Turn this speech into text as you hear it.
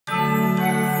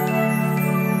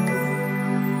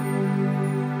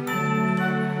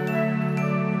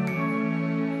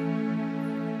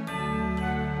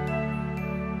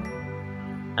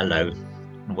Hello,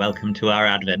 and welcome to our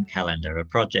Advent calendar, a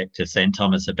project of St.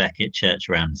 Thomas a Becket Church,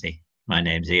 Ramsey. My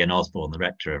name's Iain Osborne, the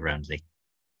rector of Ramsey.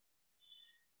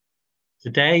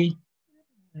 Today,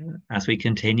 as we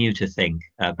continue to think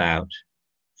about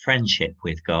friendship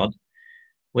with God,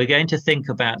 we're going to think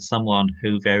about someone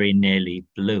who very nearly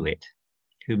blew it,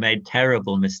 who made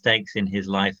terrible mistakes in his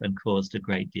life and caused a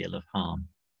great deal of harm.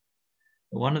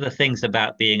 But one of the things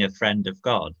about being a friend of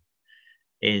God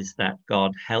is that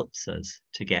God helps us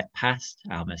to get past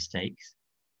our mistakes.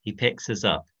 He picks us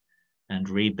up and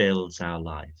rebuilds our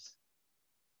lives.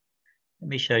 Let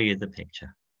me show you the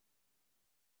picture.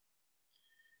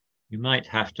 You might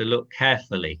have to look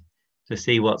carefully to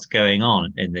see what's going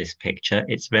on in this picture.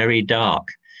 It's very dark,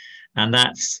 and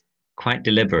that's quite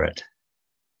deliberate.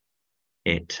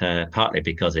 It partly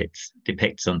because it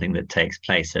depicts something that takes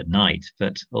place at night,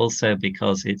 but also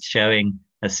because it's showing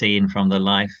a scene from the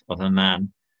life of a man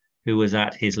who was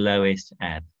at his lowest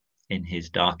ebb, in his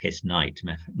darkest night,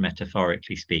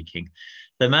 metaphorically speaking.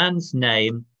 The man's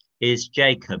name is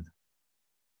Jacob.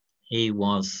 He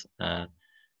was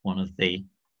one of the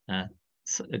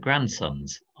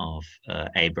grandsons of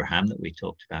Abraham that we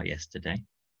talked about yesterday.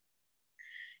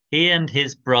 He and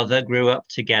his brother grew up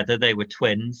together. They were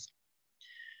twins.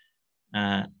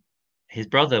 His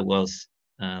brother was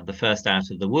the first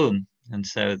out of the womb, and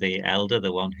so the elder,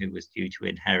 the one who was due to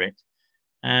inherit.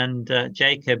 And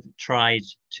Jacob tried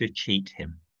to cheat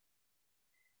him,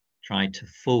 tried to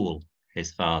fool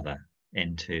his father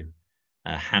into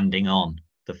handing on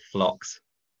the flocks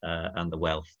and the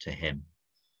wealth to him.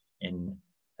 In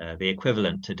the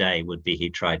equivalent today would be he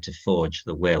tried to forge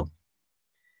the will.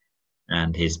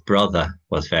 And his brother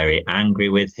was very angry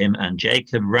with him, and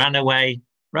Jacob ran away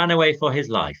for his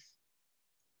life.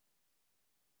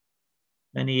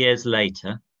 Many years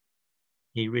later,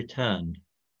 he returned.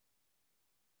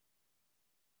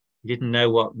 He didn't know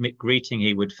what greeting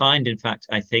he would find. In fact,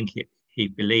 I think he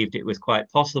believed it was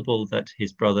quite possible that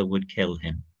his brother would kill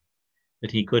him, but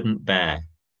he couldn't bear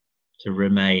to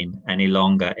remain any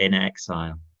longer in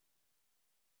exile.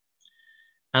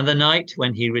 And the night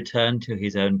when he returned to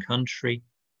his own country,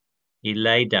 he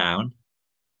lay down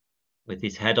with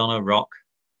his head on a rock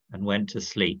and went to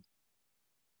sleep.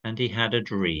 And he had a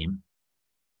dream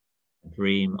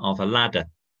of a ladder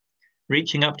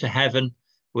reaching up to heaven,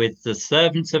 with the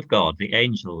servants of God, the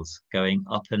angels, going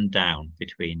up and down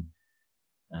between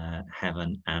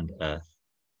heaven and earth.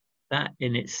 That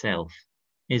in itself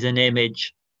is an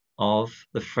image of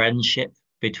the friendship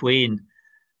between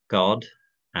God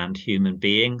and human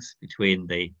beings, between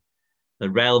the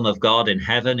realm of God in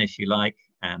heaven, if you like,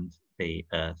 and the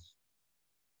earth.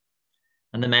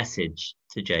 And the message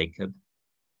to Jacob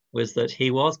was that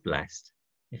he was blessed.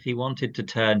 If he wanted to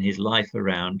turn his life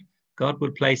around, God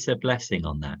would place a blessing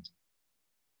on that.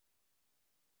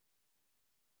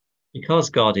 Because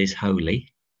God is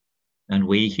holy, and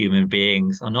we human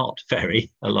beings are not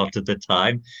very a lot of the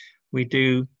time, we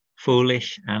do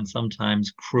foolish and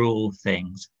sometimes cruel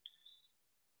things.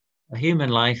 A human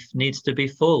life needs to be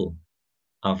full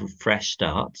of fresh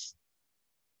starts,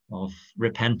 of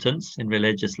repentance in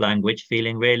religious language,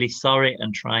 feeling really sorry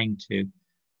and trying to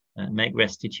make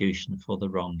restitution for the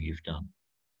wrong you've done.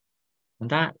 And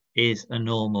that is a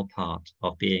normal part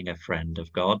of being a friend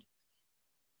of God,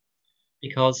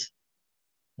 because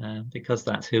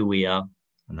that's who we are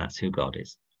and that's who God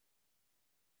is.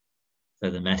 So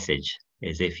the message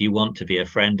is, if you want to be a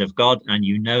friend of God and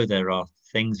you know there are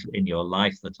things in your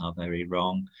life that are very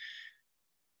wrong,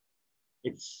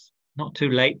 it's not too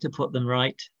late to put them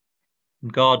right.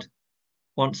 And God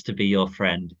wants to be your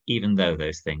friend, even though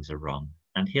those things are wrong,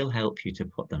 and he'll help you to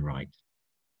put them right.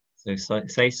 So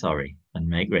say sorry and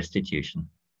make restitution.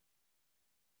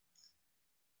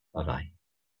 Bye-bye.